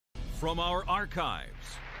From our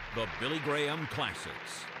archives, the Billy Graham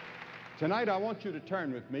Classics. Tonight I want you to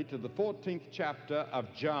turn with me to the 14th chapter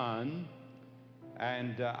of John,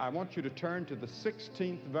 and I want you to turn to the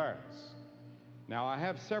 16th verse. Now I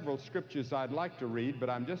have several scriptures I'd like to read, but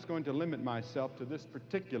I'm just going to limit myself to this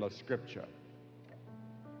particular scripture.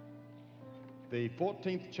 The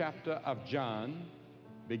 14th chapter of John,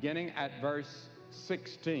 beginning at verse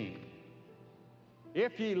 16.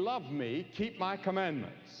 If ye love me, keep my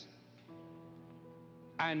commandments.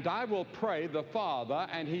 And I will pray the Father,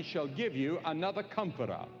 and he shall give you another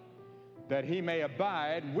comforter, that he may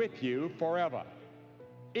abide with you forever,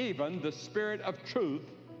 even the Spirit of truth,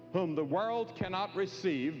 whom the world cannot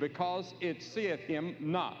receive, because it seeth him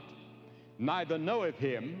not, neither knoweth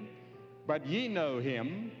him, but ye know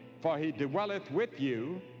him, for he dwelleth with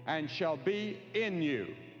you, and shall be in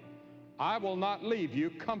you. I will not leave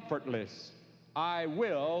you comfortless. I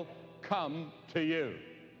will come to you.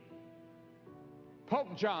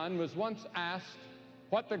 Pope John was once asked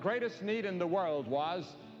what the greatest need in the world was,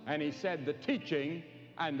 and he said the teaching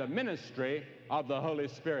and the ministry of the Holy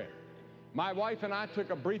Spirit. My wife and I took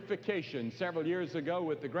a brief vacation several years ago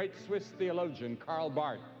with the great Swiss theologian Karl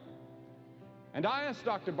Barth. And I asked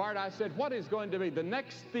Dr. Barth, I said, what is going to be the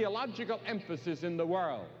next theological emphasis in the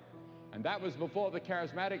world? And that was before the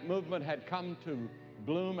charismatic movement had come to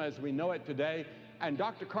bloom as we know it today. And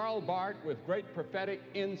Dr. Karl Barth, with great prophetic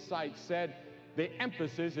insight, said, the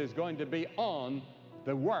emphasis is going to be on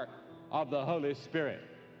the work of the Holy Spirit.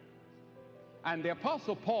 And the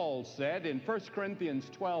Apostle Paul said in 1 Corinthians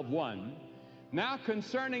 12:1, now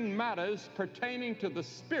concerning matters pertaining to the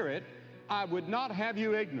Spirit, I would not have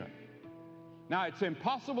you ignorant. Now, it's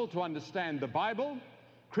impossible to understand the Bible,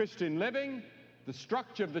 Christian living, the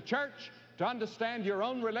structure of the church, to understand your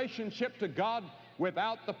own relationship to God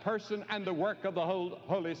without the person and the work of the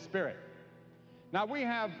Holy Spirit. Now, we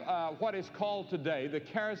have what is called today the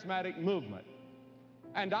charismatic movement,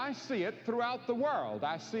 and I see it throughout the world.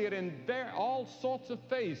 I see it in all sorts of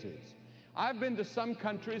phases. I've been to some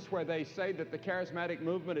countries where they say that the charismatic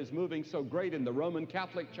movement is moving so great in the Roman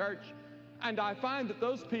Catholic Church, and I find that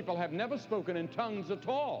those people have never spoken in tongues at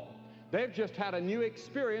all. They've just had a new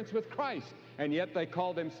experience with Christ, and yet they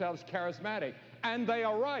call themselves charismatic, and they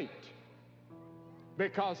are right,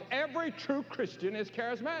 because every true Christian is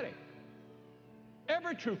charismatic.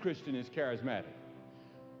 Every true Christian is charismatic.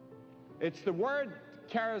 It's the word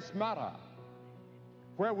charismata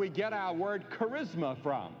where we get our word charisma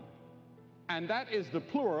from, and that is the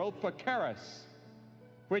plural for charis,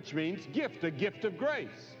 which means gift, a gift of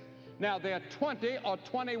grace. Now, there are 20 or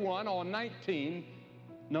 21 or 19,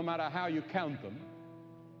 no matter how you count them.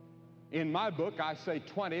 In my book, I say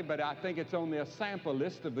 20, but I think it's only a sample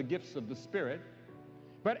list of the gifts of the Spirit.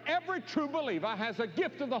 But every true believer has a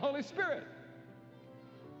gift of the Holy Spirit.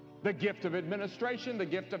 The gift of administration, the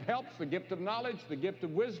gift of helps, the gift of knowledge, the gift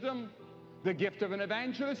of wisdom, the gift of an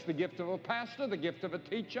evangelist, the gift of a pastor, the gift of a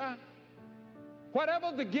teacher.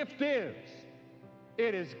 Whatever the gift is,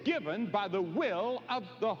 it is given by the will of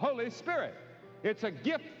the Holy Spirit. It's a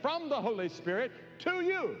gift from the Holy Spirit to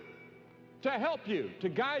you, to help you, to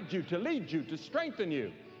guide you, to lead you, to strengthen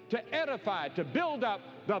you, to edify, to build up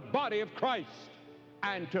the body of Christ,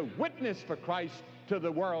 and to witness for Christ to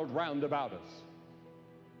the world round about us.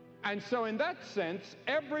 And so in that sense,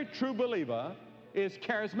 every true believer is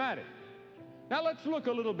charismatic. Now let's look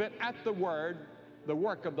a little bit at the word, the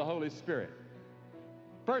work of the Holy Spirit.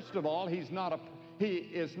 First of all, he is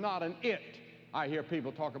not an it. I hear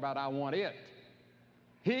people talk about, I want it.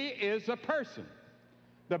 He is a person.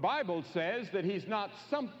 The Bible says that he's not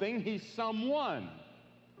something, he's someone.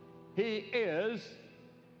 He is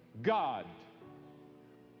God.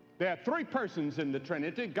 There are three persons in the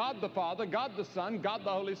Trinity, God the Father, God the Son, God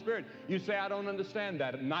the Holy Spirit. You say, I don't understand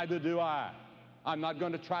that. Neither do I. I'm not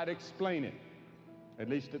going to try to explain it, at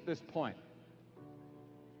least at this point.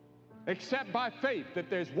 Except by faith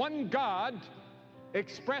that there's one God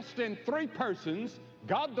expressed in three persons,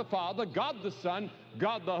 God the Father, God the Son,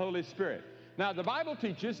 God the Holy Spirit. Now, the Bible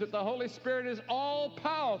teaches that the Holy Spirit is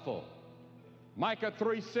all-powerful. Micah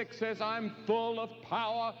 3:6 says, I'm full of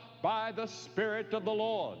power by the Spirit of the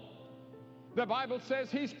Lord. The Bible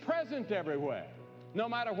says he's present everywhere. No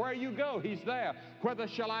matter where you go, he's there. Whither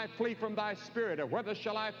shall I flee from thy spirit, or whither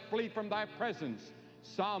shall I flee from thy presence?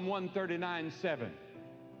 Psalm 139:7.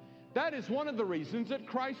 That is one of the reasons that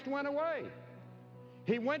Christ went away.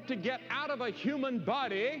 He went to get out of a human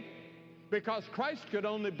body because Christ could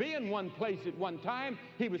only be in one place at one time.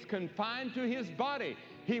 He was confined to his body.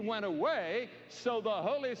 He went away so the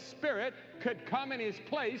Holy Spirit could come in his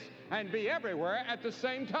place and be everywhere at the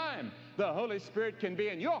same time. the Holy Spirit can be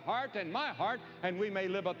in your heart and my heart, and we may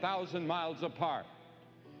live 1,000 miles apart.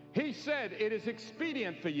 He said, it is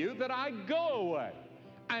expedient for you that I go away.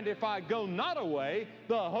 And if I go not away,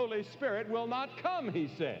 the Holy Spirit will not come, he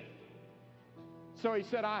said. So he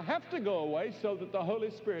said, I have to go away so that the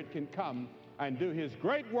Holy Spirit can come and do his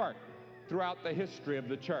great work throughout the history of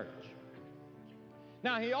the church.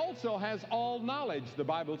 Now, he also has all knowledge, the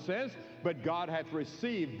Bible says, but God hath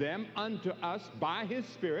received them unto us by his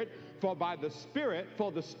Spirit, for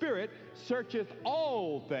the Spirit searcheth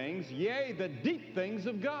all things, yea, the deep things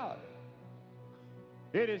of God.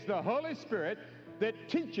 It is the Holy Spirit that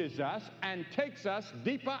teaches us and takes us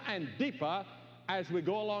deeper and deeper as we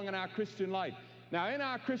go along in our Christian life. Now, in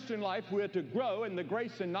our Christian life, we're to grow in the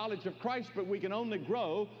grace and knowledge of Christ, but we can only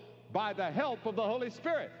grow by the help of the Holy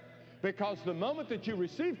Spirit. Because the moment that you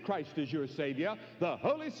receive Christ as your Savior, the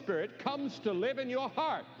Holy Spirit comes to live in your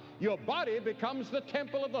heart. Your body becomes the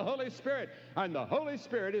temple of the Holy Spirit, and the Holy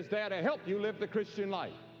Spirit is there to help you live the Christian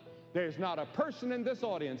life. There's not a person in this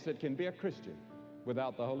audience that can be a Christian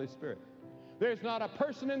without the Holy Spirit. There's not a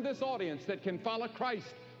person in this audience that can follow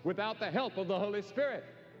Christ without the help of the Holy Spirit.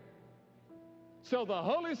 So the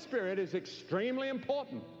Holy Spirit is extremely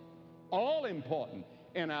important, all important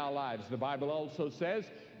in our lives. The Bible also says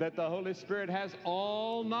that the Holy Spirit has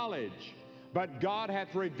all knowledge, but God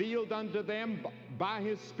hath revealed unto them by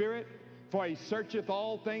his Spirit, for he searcheth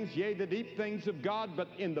all things, yea, the deep things of God. But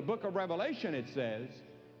in the book of Revelation it says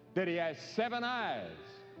that he has 7 eyes.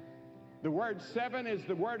 The word 7 is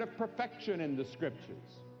the word of perfection in the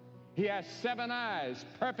Scriptures. He has 7 eyes,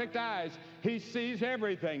 perfect eyes. He sees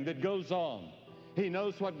everything that goes on. He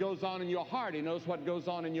knows what goes on in your heart. He knows what goes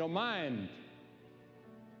on in your mind.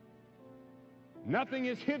 Nothing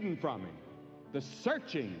is hidden from him. The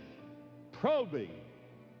searching, probing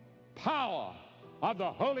power of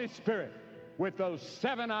the Holy Spirit with those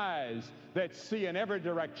 7 eyes that see in every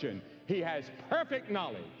direction. He has perfect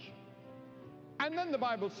knowledge. And then the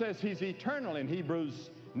Bible says he's eternal. In Hebrews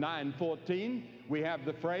 9:14, we have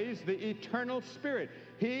the phrase, the eternal Spirit.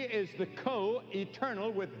 He is the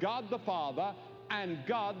co-eternal with God the Father and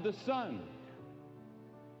God the Son.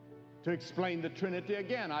 To explain the Trinity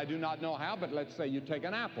again, I do not know how, but let's say you take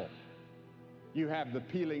an apple. You have the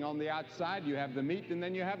peeling on the outside, you have the meat, and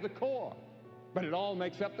then you have the core. But it all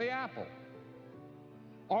makes up the apple.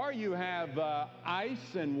 Or you have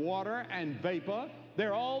ice and water and vapor.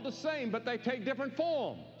 They're all the same, but they take different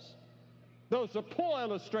forms. Those are poor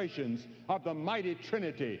illustrations of the mighty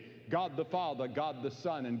Trinity, God the Father, God the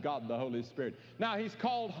Son, and God the Holy Spirit. Now, he's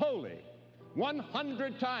called holy.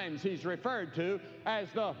 100 times he's referred to as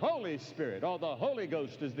the Holy Spirit, or the Holy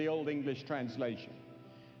Ghost is the Old English translation.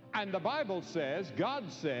 And the Bible says,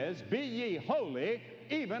 God says, be ye holy,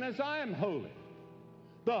 even as I am holy.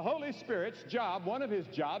 The Holy Spirit's job, one of his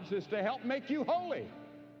jobs, is to help make you holy.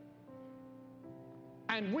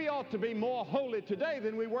 And we ought to be more holy today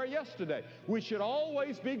than we were yesterday. We should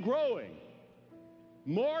always be growing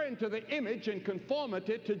more into the image and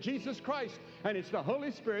conformity to Jesus Christ. And it's the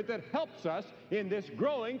Holy Spirit that helps us in this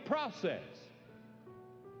growing process.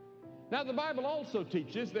 Now, the Bible also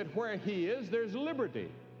teaches that where he is, there's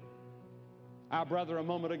liberty. Our brother a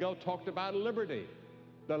moment ago talked about liberty,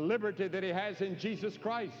 the liberty that he has in Jesus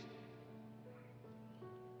Christ.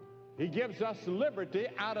 He gives us liberty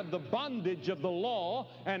out of the bondage of the law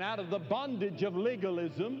and out of the bondage of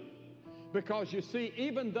legalism. Because you see,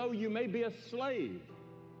 even though you may be a slave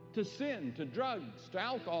to sin, to drugs, to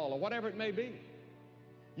alcohol, or whatever it may be,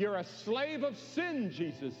 you're a slave of sin,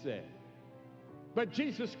 Jesus said. But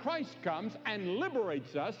Jesus Christ comes and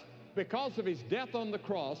liberates us because of his death on the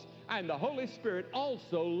cross, and the Holy Spirit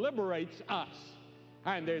also liberates us.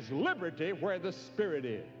 And there's liberty where the Spirit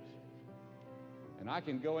is. And I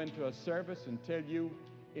can go into a service and tell you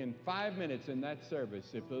in 5 minutes in that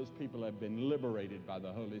service if those people have been liberated by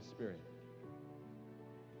the Holy Spirit.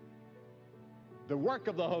 The work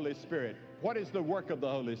of the Holy Spirit. What is the work of the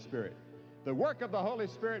Holy Spirit? The work of the Holy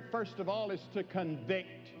Spirit, first of all, is to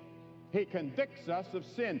convict. He convicts us of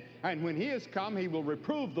sin. And when he has come, he will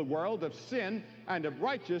reprove the world of sin and of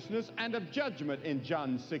righteousness and of judgment in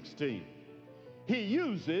John 16. He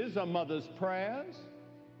uses a mother's prayers,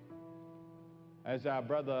 as our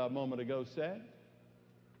brother a moment ago said,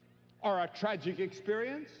 or a tragic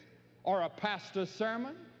experience, or a pastor's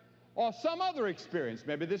sermon, or some other experience,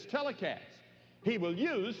 maybe this telecast. He will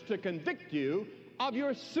use to convict you of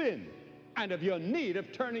your sin and of your need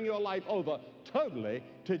of turning your life over totally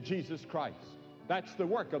to Jesus Christ. That's the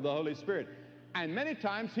work of the Holy Spirit. And many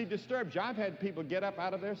times he disturbs you. I've had people get up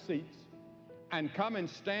out of their seats and come and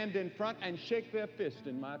stand in front and shake their fist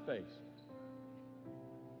in my face.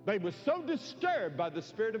 They were so disturbed by the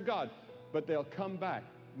Spirit of God. but they'll come back.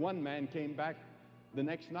 One man came back the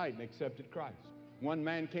next night and accepted Christ. One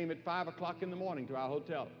man came at 5 o'clock in the morning to our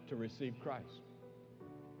hotel to receive Christ.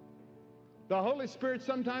 The Holy Spirit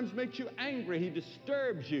sometimes makes you angry. He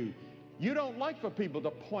disturbs you. You don't like for people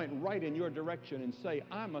to point right in your direction and say,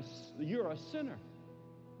 you're a sinner.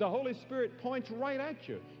 The Holy Spirit points right at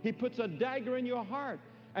you. He puts a dagger in your heart,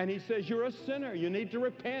 and he says, you're a sinner. You need to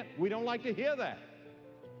repent. We don't like to hear that.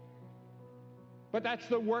 But that's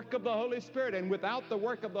the work of the Holy Spirit, and without the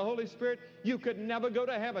work of the Holy Spirit, you could never go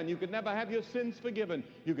to heaven. You could never have your sins forgiven.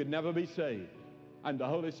 You could never be saved. And the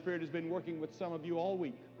Holy Spirit has been working with some of you all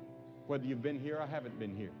week, whether you've been here or haven't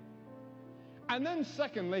been here. And then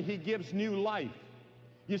secondly, he gives new life.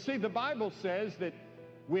 You see, the Bible says that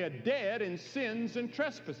we are dead in sins and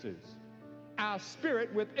trespasses. Our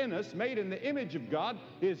spirit within us, made in the image of God,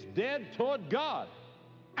 is dead toward God.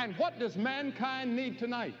 And what does mankind need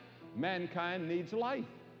tonight? Mankind needs life.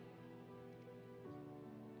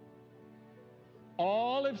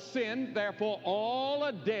 All have sinned, therefore all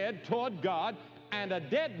are dead toward God, and a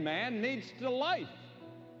dead man needs to life.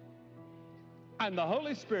 And the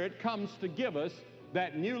Holy Spirit comes to give us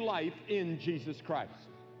that new life in Jesus Christ.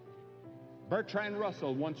 Bertrand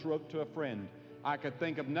Russell once wrote to a friend, I could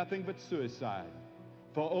think of nothing but suicide.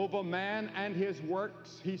 For over man and his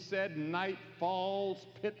works, he said, night falls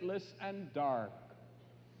pitiless and dark.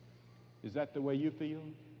 Is that the way you feel?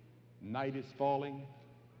 Night is falling,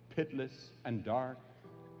 pitiless and dark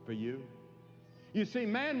for you? You see,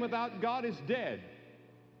 man without God is dead.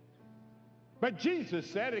 But Jesus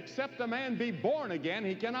said, except a man be born again,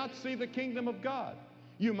 he cannot see the kingdom of God.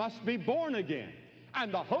 You must be born again.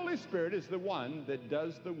 And the Holy Spirit is the one that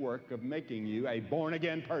does the work of making you a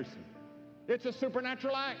born-again person. It's a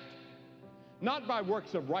supernatural act, not by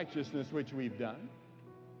works of righteousness which we've done.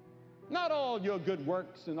 Not all your good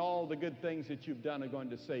works and all the good things that you've done are going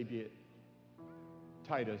to save you,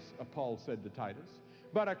 Paul said to Titus.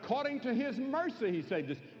 But according to his mercy, he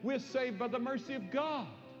saved us. We're saved by the mercy of God,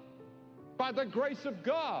 by the grace of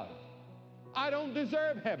God. I don't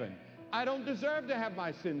deserve heaven. I don't deserve to have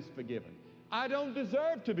my sins forgiven. I don't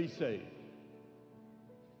deserve to be saved.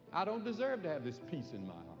 I don't deserve to have this peace in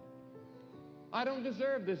my heart. I don't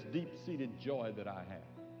deserve this deep-seated joy that I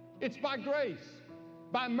have. It's by grace,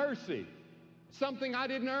 by mercy, something I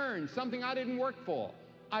didn't earn, something I didn't work for.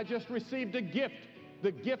 I just received a gift,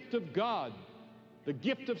 the gift of God, the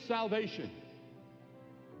gift of salvation.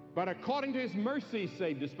 But according to his mercy, he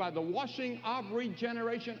saved us by the washing of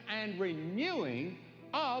regeneration and renewing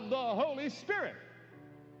of the Holy Spirit.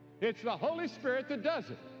 It's the Holy Spirit that does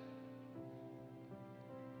it.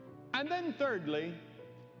 And then thirdly,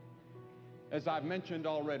 as I've mentioned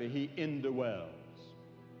already, he indwells.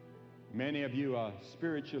 Many of you are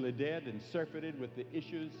spiritually dead and surfeited with the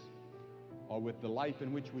issues or with the life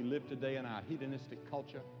in which we live today in our hedonistic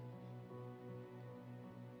culture.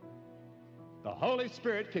 The Holy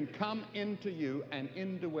Spirit can come into you and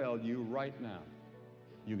indwell you right now.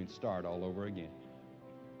 You can start all over again.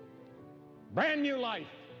 Brand new life.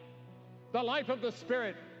 The life of the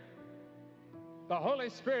Spirit. The Holy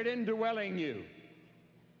Spirit indwelling you.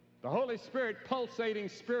 The Holy Spirit pulsating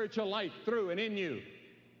spiritual life through and in you.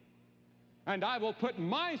 And I will put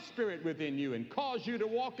my spirit within you and cause you to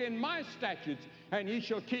walk in my statutes, and ye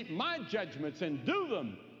shall keep my judgments and do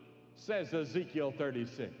them, says Ezekiel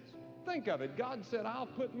 36. Think of it. God said, I'll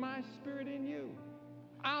put my spirit in you.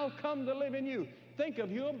 I'll come to live in you. Think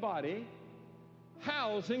of your body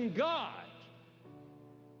housing God.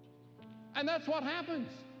 And that's what happens.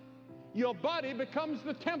 Your body becomes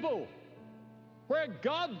the temple where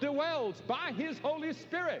God dwells by his Holy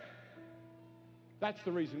Spirit. That's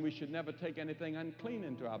the reason we should never take anything unclean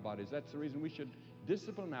into our bodies. That's the reason we should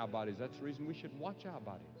discipline our bodies. That's the reason we should watch our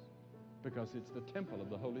bodies, because it's the temple of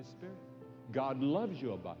the Holy Spirit. God loves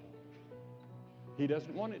your body. He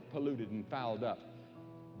doesn't want it polluted and fouled up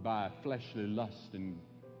by fleshly lust and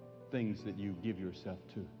things that you give yourself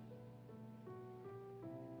to.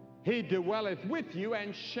 He dwelleth with you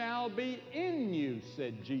and shall be in you,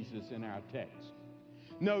 said Jesus in our text.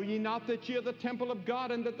 Know ye not that ye are the temple of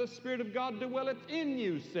God, and that the Spirit of God dwelleth in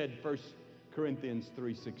you, said 1 Corinthians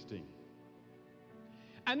 3:16.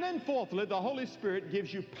 And then fourthly, the Holy Spirit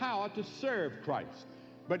gives you power to serve Christ.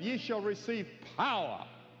 But ye shall receive power.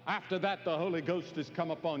 After that, the Holy Ghost is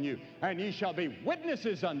come upon you, and ye shall be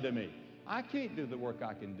witnesses unto me. I can't do the work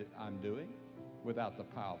I'm doing without the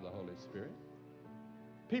power of the Holy Spirit.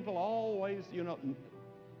 People always,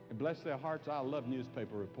 bless their hearts, I love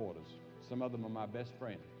newspaper reporters. Some of them are my best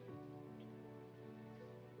friends.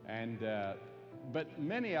 But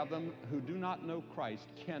many of them who do not know Christ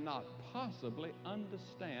cannot possibly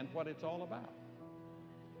understand what it's all about.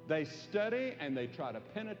 They study and they try to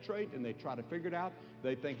penetrate and they try to figure it out.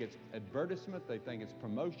 They think it's advertisement. They think it's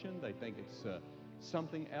promotion. They think it's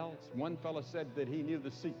something else. One fellow said that he knew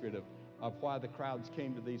the secret of why the crowds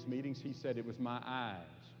came to these meetings. He said it was my eyes.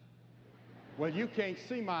 Well, you can't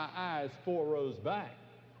see my eyes 4 rows back.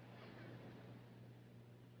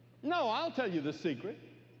 No, I'll tell you the secret.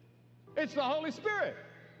 It's the Holy Spirit,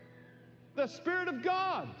 the Spirit of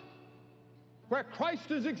God, where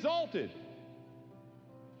Christ is exalted.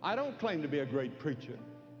 I don't claim to be a great preacher.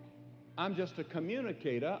 I'm just a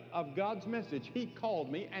communicator of God's message. He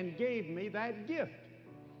called me and gave me that gift.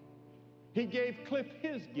 He gave Cliff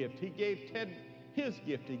his gift. He gave Ted his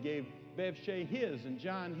gift. He gave Bev Shea his and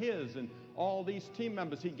John his and all these team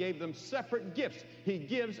members. He gave them separate gifts. He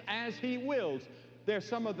gives as he wills. There's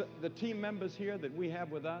some of the team members here that we have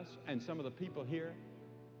with us and some of the people here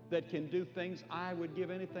that can do things I would give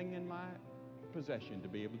anything in my possession to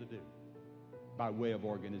be able to do. By way of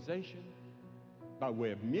organization, by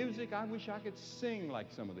way of music, I wish I could sing like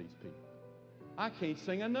some of these people. I can't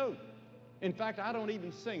sing a note. In fact, I don't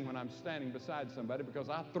even sing when I'm standing beside somebody because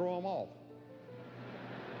I throw them off.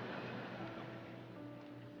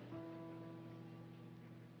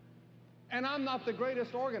 And I'm not the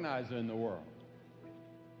greatest organizer in the world.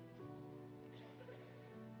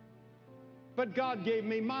 But God gave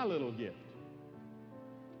me my little gift,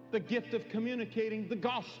 the gift of communicating the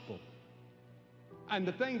gospel. And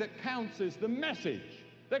the thing that counts is the message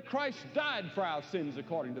that Christ died for our sins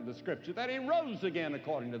according to the Scripture, that he rose again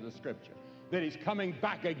according to the Scripture, that he's coming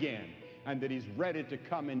back again, and that he's ready to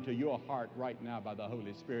come into your heart right now by the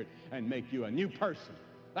Holy Spirit and make you a new person.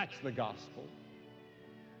 That's the gospel.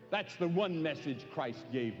 That's the one message Christ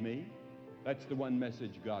gave me. That's the one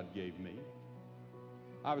message God gave me.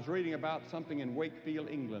 I was reading about something in Wakefield,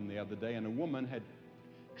 England the other day, and a woman had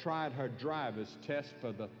tried her driver's test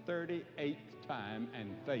for the 38th time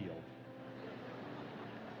and failed.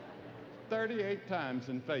 38 times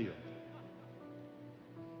and failed.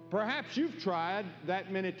 Perhaps you've tried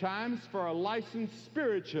that many times for a license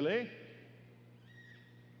spiritually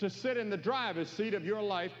to sit in the driver's seat of your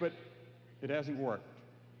life, but it hasn't worked.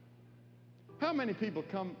 How many people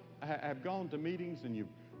have gone to meetings and you've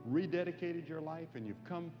rededicated your life and you've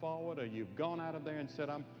come forward, or you've gone out of there and said,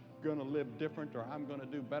 I'm going to live different, or I'm going to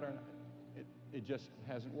do better? It just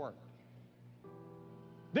hasn't worked.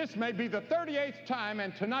 This may be the 38th time,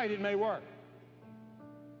 and tonight it may work,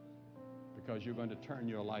 because you're going to turn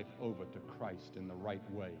your life over to Christ in the right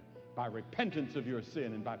way by repentance of your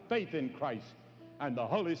sin and by faith in Christ, and the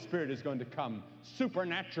Holy Spirit is going to come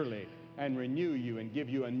supernaturally and renew you and give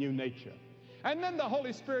you a new nature. And then the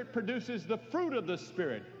Holy Spirit produces the fruit of the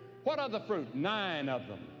Spirit. What are the fruit? 9 of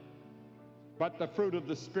them. But the fruit of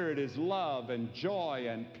the Spirit is love and joy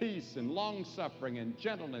and peace and long-suffering and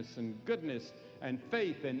gentleness and goodness and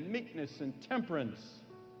faith and meekness and temperance.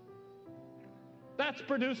 That's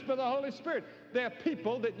produced by the Holy Spirit. There are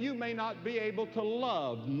people that you may not be able to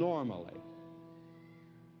love normally.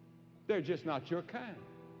 They're just not your kind.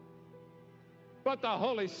 But the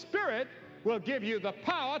Holy Spirit will give you the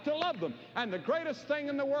power to love them. And the greatest thing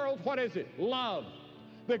in the world, what is it? Love.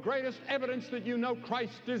 The greatest evidence that you know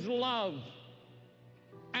Christ is love.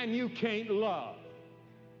 And you can't love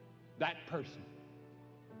that person.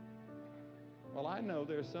 Well, I know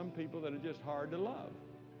there's some people that are just hard to love.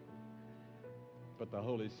 But the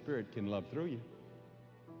Holy Spirit can love through you.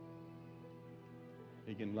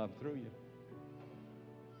 He can love through you.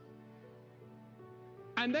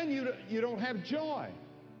 And then you don't have joy.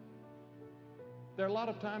 There are a lot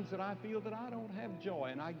of times that I feel that I don't have joy,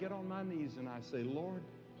 and I get on my knees and I say, Lord,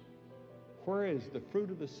 where is the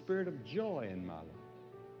fruit of the Spirit of joy in my life?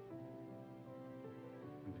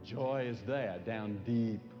 And the joy is there, down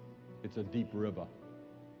deep. It's a deep river.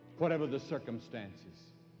 Whatever the circumstances,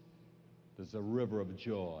 there's a river of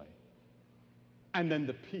joy. And then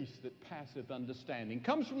the peace that passeth understanding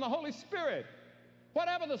comes from the Holy Spirit.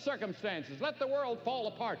 Whatever the circumstances, let the world fall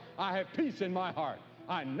apart. I have peace in my heart.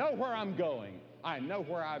 I know where I'm going. I know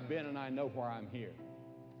where I've been, and I know where I'm here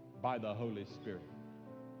by the Holy Spirit.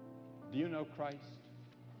 Do you know Christ?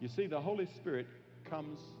 You see, the Holy Spirit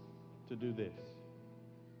comes to do this.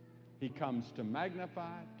 He comes to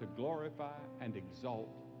magnify, to glorify, and exalt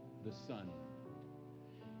the Son.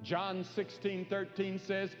 John 16:13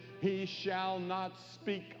 says, he shall not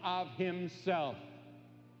speak of himself.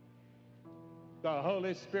 The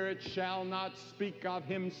Holy Spirit shall not speak of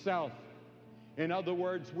himself. In other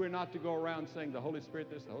words, we're not to go around saying the Holy Spirit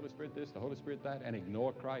this, the Holy Spirit this, the Holy Spirit that, and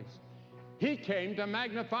ignore Christ. He came to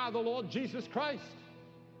magnify the Lord Jesus Christ.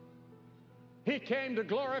 He came to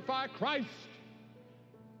glorify Christ.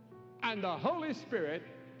 And the Holy Spirit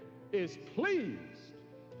is pleased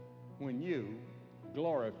when you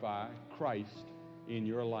glorify Christ in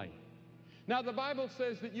your life. Now, the Bible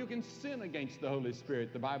says that you can sin against the Holy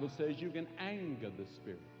Spirit. The Bible says you can anger the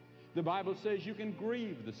Spirit. The Bible says you can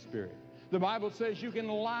grieve the Spirit. The Bible says you can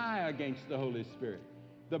lie against the Holy Spirit.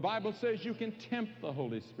 The Bible says you can tempt the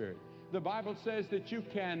Holy Spirit. The Bible says that you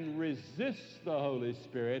can resist the Holy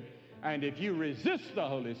Spirit, and if you resist the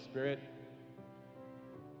Holy Spirit,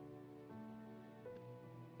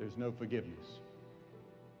 there's no forgiveness.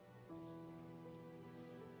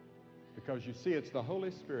 Because you see, it's the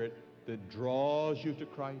Holy Spirit that draws you to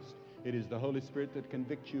Christ. It is the Holy Spirit that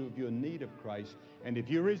convicts you of your need of Christ. And if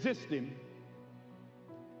you resist Him,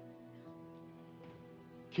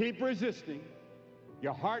 keep resisting,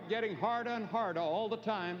 your heart getting harder and harder all the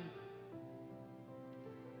time,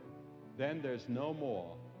 then there's no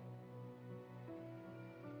more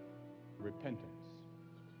repentance,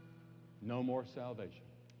 no more salvation.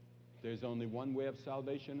 There's only one way of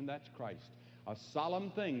salvation, and that's Christ. A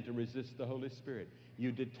solemn thing to resist the Holy Spirit.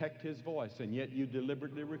 You detect His voice, and yet you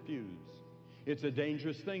deliberately refuse. It's a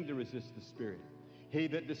dangerous thing to resist the Spirit. He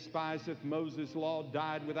that despiseth Moses' law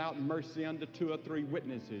died without mercy unto 2 or 3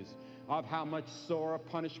 witnesses. Of how much sorer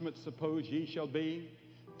punishment suppose ye shall be?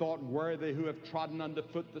 Thought worthy who have trodden under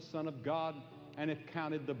foot the Son of God, and have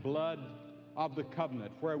counted the blood of the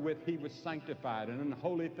covenant wherewith He was sanctified an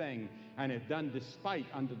unholy thing, and have done despite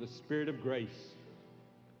unto the Spirit of grace.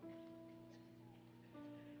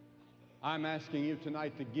 I'm asking you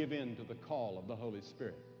tonight to give in to the call of the Holy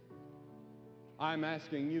Spirit. I'm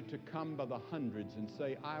asking you to come by the hundreds and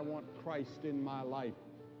say, I want Christ in my life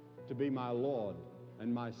to be my Lord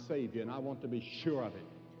and my Savior, and I want to be sure of it.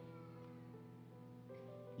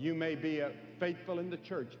 You may be faithful in the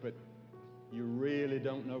church, but you really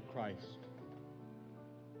don't know Christ.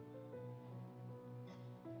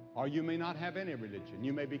 Or you may not have any religion.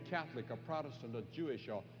 You may be Catholic or Protestant or Jewish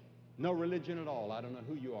or no religion at all. I don't know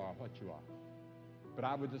who you are or what you are. But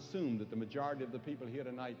I would assume that the majority of the people here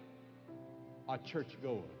tonight are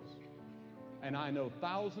churchgoers. And I know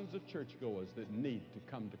thousands of churchgoers that need to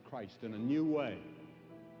come to Christ in a new way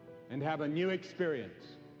and have a new experience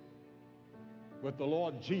with the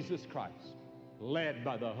Lord Jesus Christ, led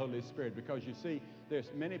by the Holy Spirit. Because you see, there's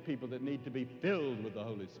many people that need to be filled with the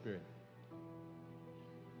Holy Spirit.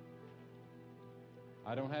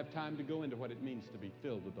 I don't have time to go into what it means to be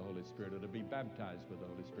filled with the Holy Spirit or to be baptized with the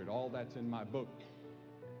Holy Spirit. All that's in my book.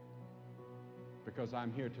 Because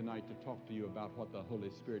I'm here tonight to talk to you about what the Holy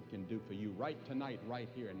Spirit can do for you right tonight, right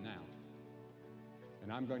here and now.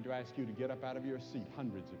 And I'm going to ask you to get up out of your seat,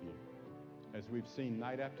 hundreds of you, as we've seen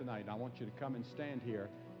night after night. I want you to come and stand here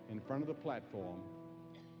in front of the platform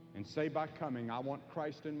and say by coming, I want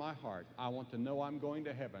Christ in my heart. I want to know I'm going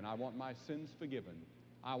to heaven. I want my sins forgiven.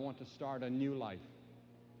 I want to start a new life.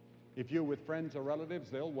 If you're with friends or relatives,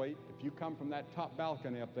 they'll wait. If you come from that top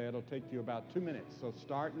balcony up there, it'll take you about 2 minutes. So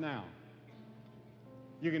start now.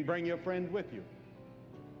 You can bring your friend with you.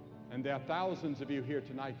 And there are thousands of you here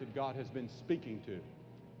tonight that God has been speaking to.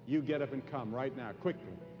 You get up and come right now,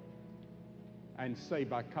 quickly. And say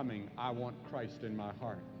by coming, I want Christ in my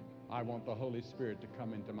heart. I want the Holy Spirit to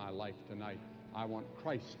come into my life tonight. I want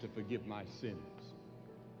Christ to forgive my sins.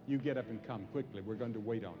 You get up and come quickly. We're going to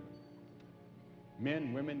wait on you.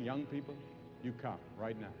 Men, women, young people, you come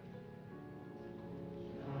right now.